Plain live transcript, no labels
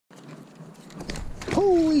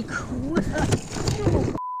Holy crap.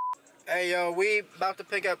 Hey yo, we about to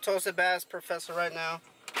pick up Toasted Bass Professor right now.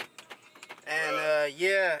 And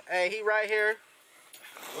yeah, hey, he right here.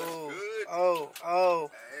 Ooh, oh.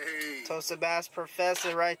 Hey. Toasted Bass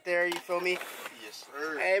Professor right there, you feel me? Yes,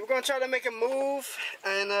 sir. Hey, we're gonna try to make a move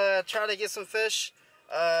and try to get some fish,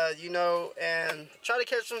 you know, and try to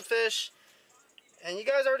catch some fish. And you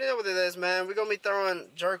guys already know what it is, man. We're gonna be throwing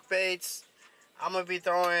jerk baits. I'm gonna be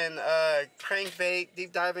throwing crankbait,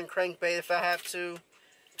 deep diving crankbait if I have to.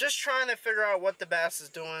 Just trying to figure out what the bass is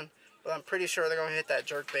doing, but I'm pretty sure they're gonna hit that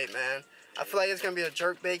jerk bait, man. I feel like it's gonna be a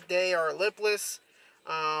jerk bait day or a lipless.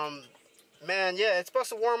 Man, yeah, it's supposed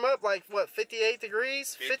to warm up like what, 58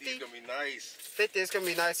 degrees? 50 is gonna be nice. 50 is gonna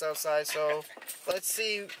be nice outside, so let's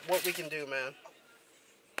see what we can do, man.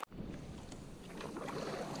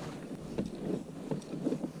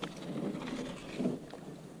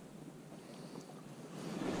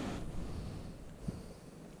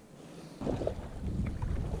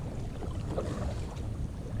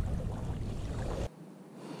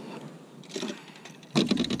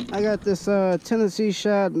 I got this Tennessee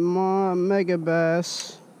shad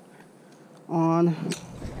Megabass on,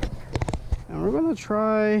 and we're gonna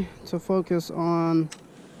try to focus on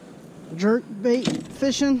jerk bait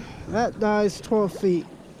fishing. That dies 12 feet,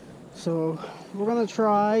 so we're gonna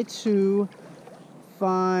try to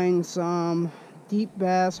find some deep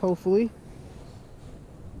bass. Hopefully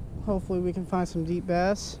we can find some deep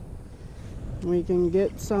bass. We can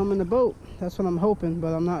get some in the boat. That's what I'm hoping,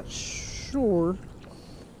 but I'm not sure.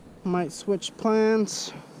 Might switch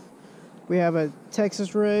plans. We have a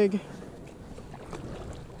Texas rig.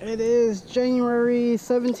 It is January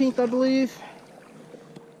 17th, I believe,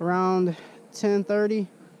 around 10:30.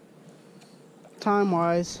 Time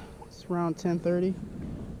wise, it's around 10:30.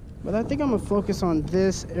 But I think I'm gonna focus on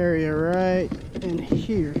this area right in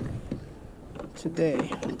here today.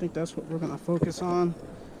 I think that's what we're gonna focus on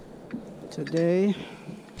today.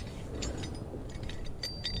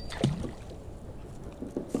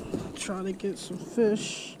 Try to get some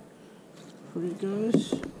fish for you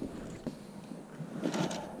guys.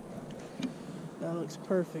 That looks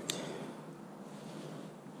perfect.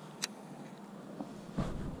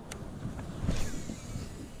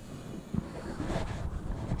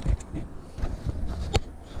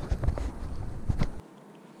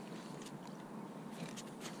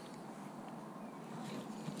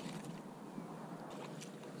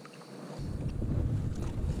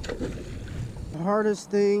 The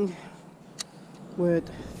hardest thing with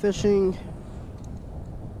fishing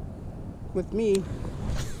with me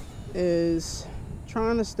is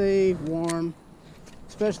trying to stay warm,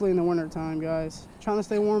 especially in the winter time, guys. Trying to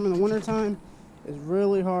stay warm in the winter time is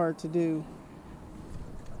really hard to do,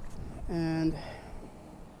 and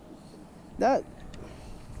that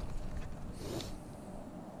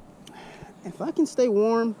if I can stay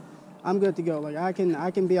warm, I'm good to go. Like I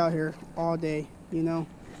can be out here all day, you know.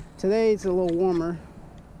 Today it's a little warmer.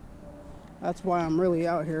 That's why I'm really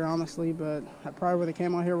out here, honestly, but I probably would have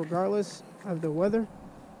came out here regardless of the weather,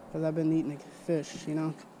 because I've been eating a fish, you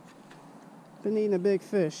know. Been eating a big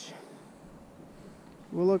fish.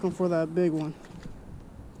 We're looking for that big one.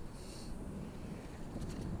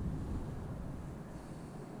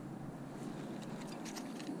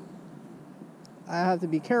 I have to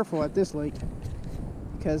be careful at this lake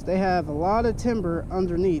because they have a lot of timber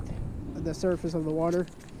underneath the surface of the water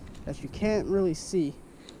that you can't really see.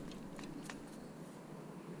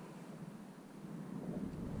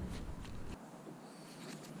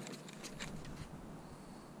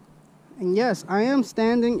 And yes, I am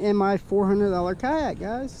standing in my $400 kayak,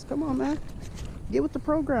 guys. Come on, man. Get with the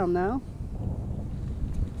program now.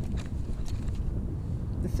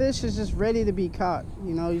 The fish is just ready to be caught.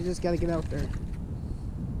 You know, you just got to get out there.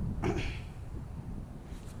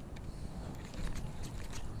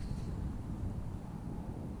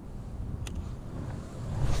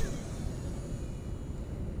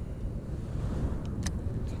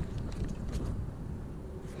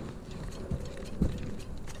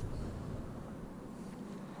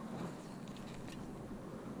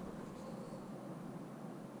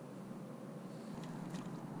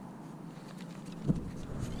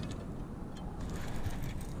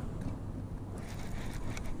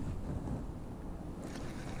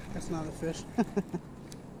 That's not a fish.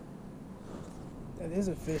 That is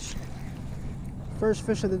a fish. First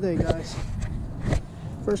fish of the day, guys.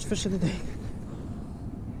 First fish of the day.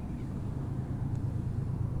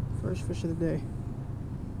 First fish of the day.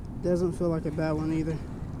 Doesn't feel like a bad one either.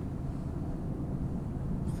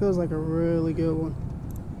 Feels like a really good one.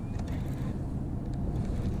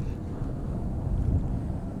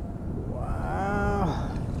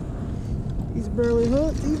 barely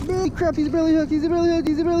hooked. He's barely crap. He's barely hooked. He's barely hooked.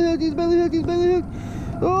 He's barely hooked. He's barely hooked. He's barely hooked.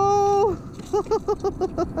 Oh!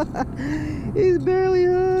 He's barely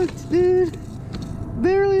hooked, dude.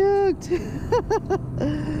 Barely hooked.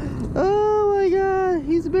 Oh my god,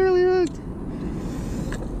 he's barely hooked.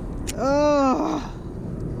 Oh,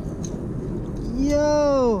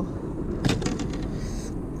 yo.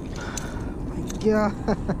 Oh my gosh.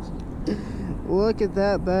 Look at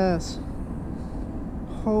that bass.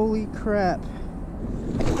 Holy crap.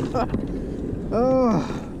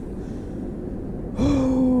 Oh.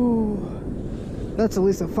 That's at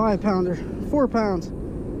least a 5-pounder. 4 pounds.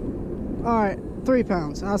 All right, 3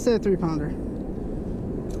 pounds. I said 3-pounder. I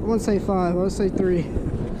wouldn't say 5. I would say 3.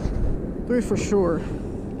 3 for sure.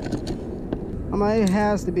 I mean, it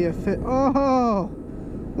has to be a fit. Oh,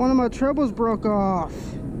 one of my trebles broke off.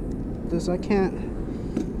 This I can't.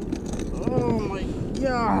 Oh my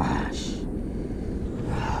gosh.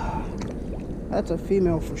 That's a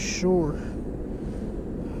female for sure.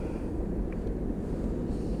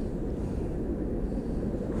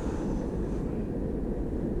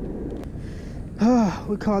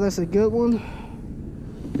 We call this a good one.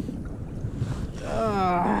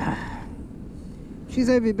 She's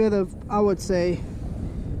every bit of, I would say,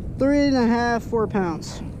 3.5, 4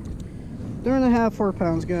 pounds. 3.5, 4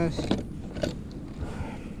 pounds, guys.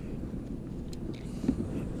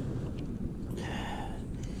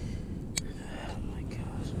 Oh my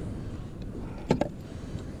gosh.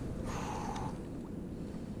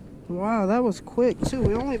 Wow, that was quick too.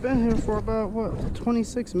 We only been here for about, what,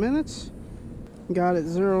 26 minutes? Got it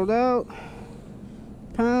zeroed out.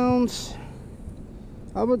 Pounds.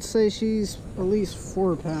 I would say she's at least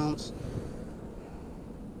 4 pounds.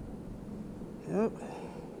 Yep.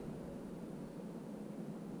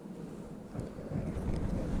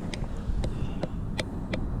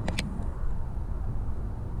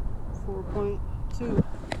 .2.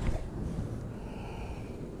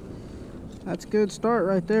 That's a good start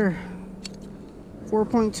right there.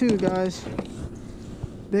 4.2, guys.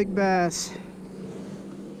 Big bass.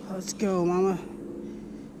 Let's go, mama.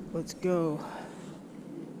 Let's go.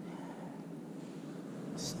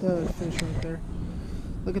 Stud fish right there.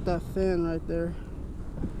 Look at that fin right there.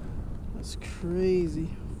 That's crazy.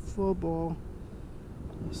 Football.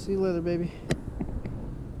 See you later, baby.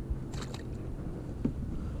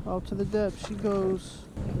 Out to the depth she goes.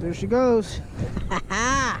 There she goes.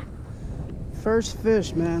 First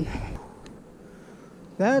fish, man.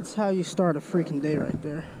 That's how you start a freaking day right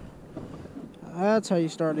there. That's how you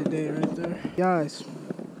start a day right there. Guys,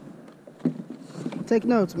 take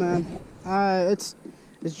notes, man. It's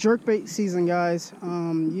jerkbait season, guys.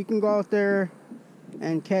 You can go out there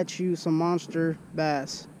and catch you some monster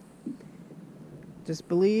bass. Just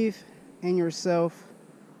believe in yourself.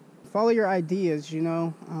 Follow your ideas, you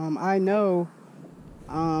know. I know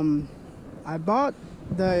I bought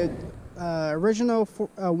the original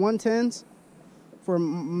 110s for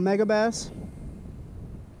Megabass.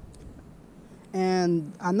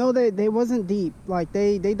 And I know they wasn't deep. Like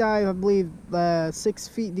they dive, I believe, 6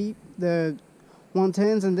 feet deep, the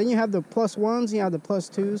 110s, and then you have the plus ones, you have the plus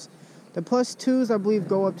twos. The plus twos, I believe,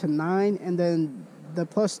 go up to 9, and then the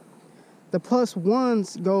plus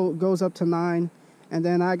ones goes up to 9, and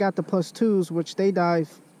then I got the plus twos, which they dive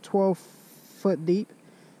 12 foot deep.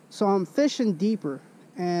 So I'm fishing deeper,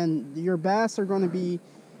 and your bass are going to be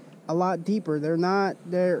a lot deeper.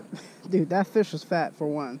 Dude, that fish was fat for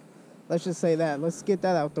one. Let's just say that. Let's get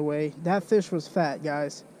that out the way. That fish was fat,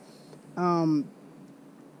 guys.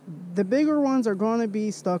 The bigger ones are going to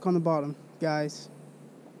be stuck on the bottom, guys.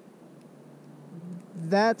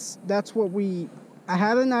 That's what I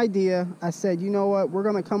had an idea. I said, you know what? We're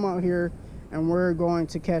going to come out here and we're going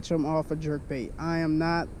to catch them off a jerkbait. I am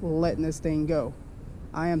not letting this thing go.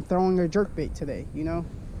 I am throwing a jerkbait today, you know?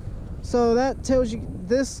 So that tells you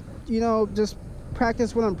this, you know, just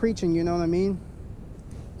practice what I'm preaching, you know what I mean?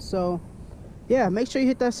 So, yeah, make sure you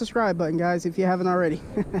hit that subscribe button, guys, if you haven't already.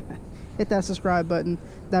 Hit that subscribe button,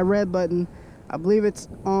 that red button. I believe it's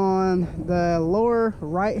on the lower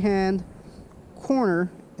right-hand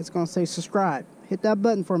corner. It's going to say subscribe. Hit that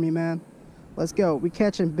button for me, man. Let's go. We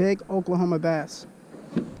catching big Oklahoma bass.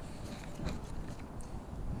 And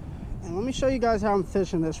let me show you guys how I'm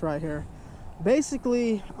fishing this right here.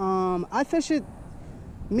 Basically, I fish it.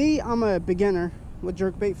 I'm a beginner with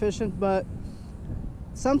jerkbait fishing, but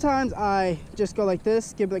sometimes I just go like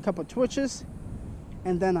this, give it a couple twitches,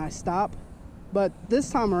 and then I stop. But this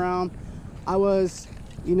time around, I was,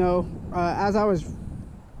 you know, as I was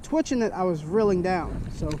twitching it, I was reeling down.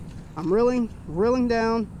 So I'm reeling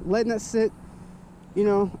down, letting it sit. You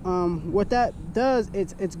know, what that does,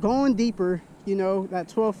 it's going deeper. You know, that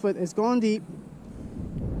 12 foot is going deep,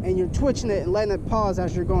 and you're twitching it and letting it pause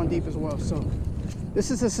as you're going deep as well. So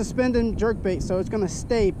this is a suspended jerkbait, so it's gonna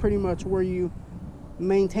stay pretty much where you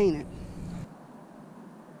maintain it.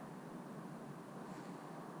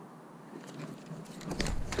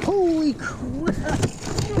 Holy crap!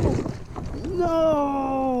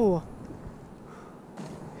 No!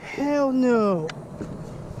 Hell no!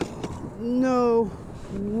 No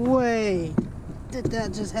way did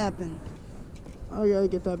that just happen. I gotta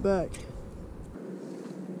get that back.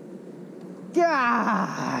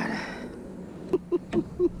 God!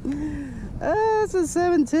 That's a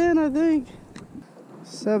 710, I think.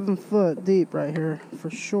 7 foot deep right here, for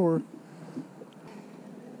sure.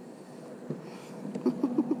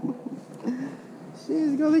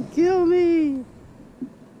 She's gonna kill me.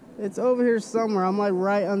 It's over here somewhere. I'm like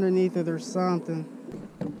right underneath it or something.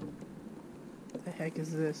 What the heck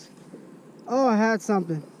is this? Oh, I had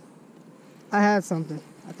something. I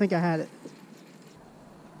think I had it.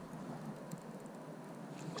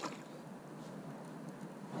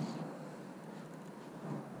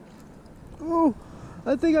 Oh,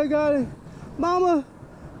 I think I got it. Mama,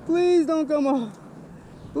 please don't come on.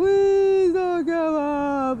 Please don't come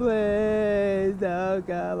on. Please don't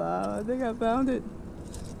come on. I think I found it.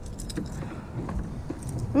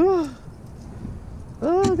 Oh,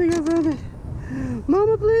 I think I found it.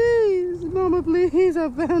 Mama, please. Mama, please. I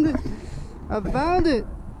found it. I found it.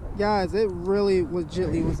 Guys, it really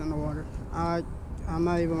legitly was in the water. I'm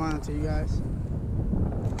not even lying to you guys.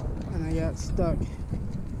 And I got stuck.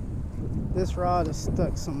 This rod is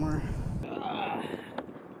stuck somewhere.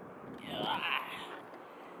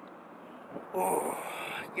 Oh,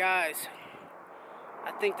 guys,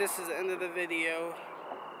 I think this is the end of the video.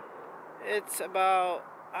 It's about,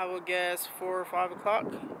 I would guess, 4 or 5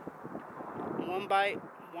 o'clock. 1 bite,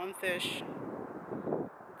 1 fish.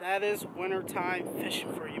 That is wintertime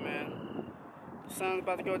fishing for you, man. The sun's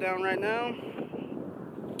about to go down right now.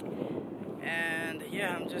 And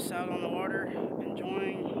yeah, I'm just out on the water,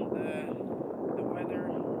 enjoying the weather.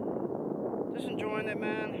 Just enjoying it,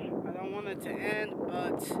 man. I don't want it to end,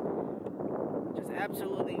 but just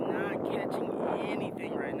absolutely not catching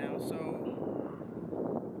anything right now. So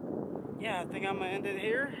yeah, I think I'm gonna end it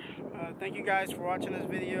here. Thank you guys for watching this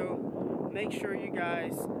video. Make sure you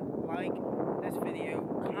guys like this video,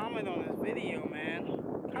 comment on this video, man.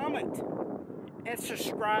 Comment and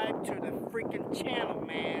subscribe to the freaking channel,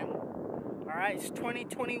 man. Alright, it's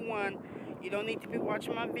 2021. You don't need to be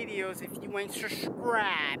watching my videos if you ain't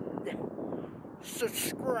subscribed.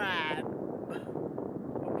 Subscribe.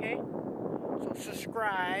 Okay? So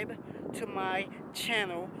subscribe to my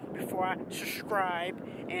channel before I subscribe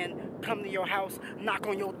and come to your house, knock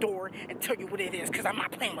on your door, and tell you what it is, because I'm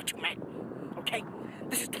not playing with you, man. Okay?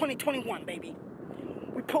 This is 2021, baby.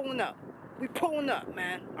 We pulling up. We pulling up,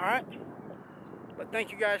 man. Alright? But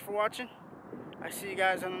thank you guys for watching. I see you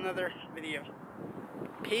guys on another video.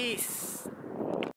 Peace.